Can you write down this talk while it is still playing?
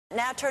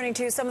Now turning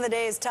to some of the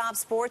day's top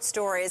sports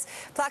stories.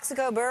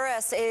 Plaxico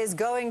Burress is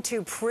going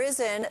to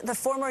prison. The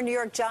former New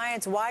York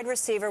Giants wide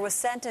receiver was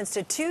sentenced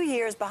to 2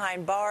 years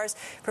behind bars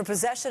for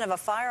possession of a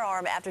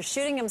firearm after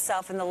shooting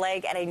himself in the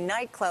leg at a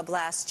nightclub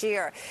last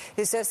year.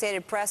 The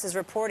Associated Press is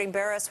reporting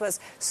Burress was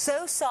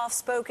so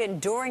soft-spoken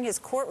during his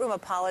courtroom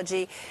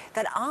apology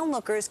that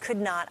onlookers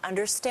could not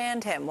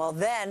understand him. Well,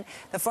 then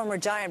the former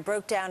Giant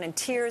broke down in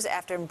tears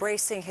after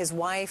embracing his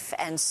wife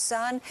and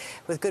son.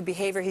 With good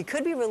behavior, he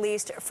could be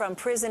released from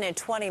prison in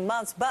 20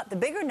 months, but the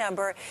bigger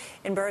number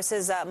in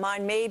Burress's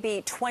mind may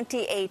be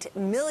 $28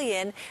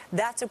 million.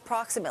 That's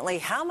approximately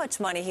how much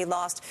money he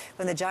lost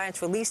when the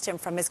Giants released him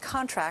from his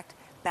contract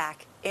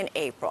back in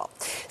April.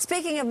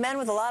 Speaking of men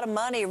with a lot of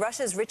money,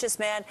 Russia's richest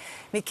man,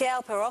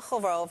 Mikhail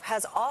Prokhorov,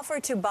 has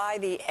offered to buy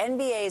the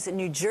NBA's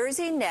New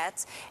Jersey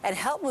Nets and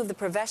help move the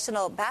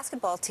professional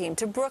basketball team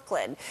to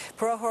Brooklyn.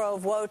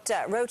 Prokhorov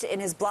wrote in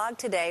his blog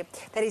today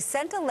that he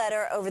sent a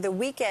letter over the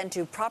weekend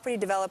to property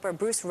developer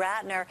Bruce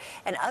Ratner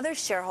and other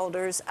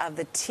shareholders of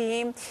the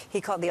team. He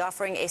called the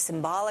offering a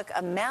symbolic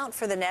amount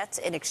for the Nets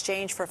in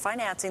exchange for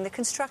financing the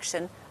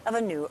construction of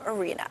a new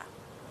arena.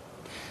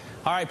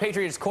 All right,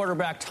 Patriots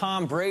quarterback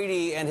Tom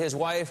Brady and his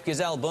wife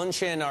Gisele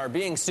Bundchen are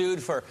being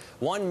sued for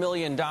 $1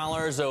 million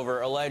over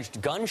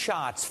alleged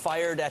gunshots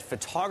fired at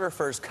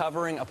photographers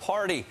covering a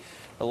party.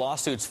 The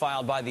lawsuits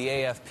filed by the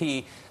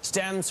AFP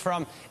stems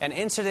from an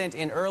incident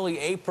in early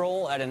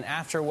April at an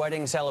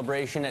after-wedding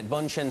celebration at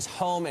Bundchen's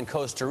home in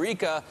Costa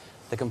Rica.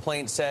 The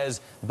complaint says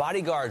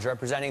bodyguards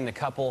representing the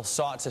couple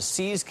sought to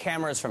seize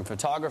cameras from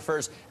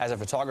photographers as the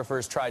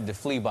photographers tried to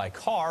flee by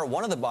car.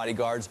 One of the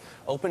bodyguards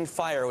opened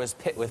fire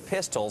with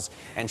pistols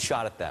and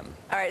shot at them.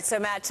 All right, so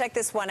Matt, check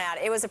this one out.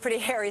 It was a pretty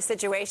hairy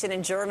situation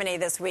in Germany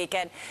this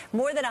weekend.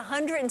 More than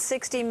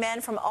 160 men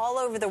from all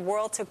over the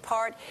world took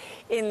part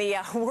in the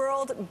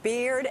World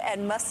Beard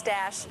and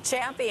Mustache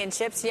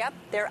Championships. Yep,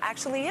 there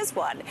actually is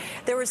one.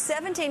 There were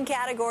 17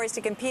 categories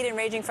to compete in,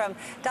 ranging from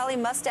dolly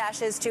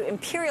mustaches to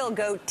imperial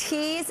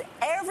goatees.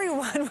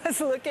 Everyone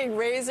was looking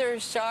razor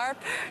sharp.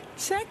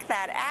 Check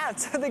that out.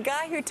 So the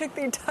guy who took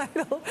the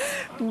title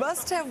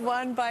must have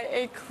won by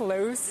a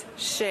close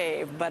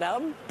shave. But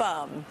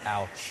bum.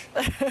 Ouch.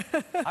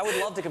 I would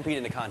love to compete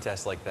in a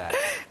contest like that.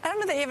 I don't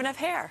know that you have enough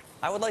hair.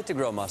 I would like to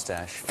grow a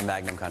mustache, a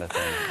Magnum kind of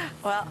thing.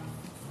 Well,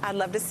 I'd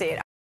love to see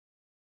it.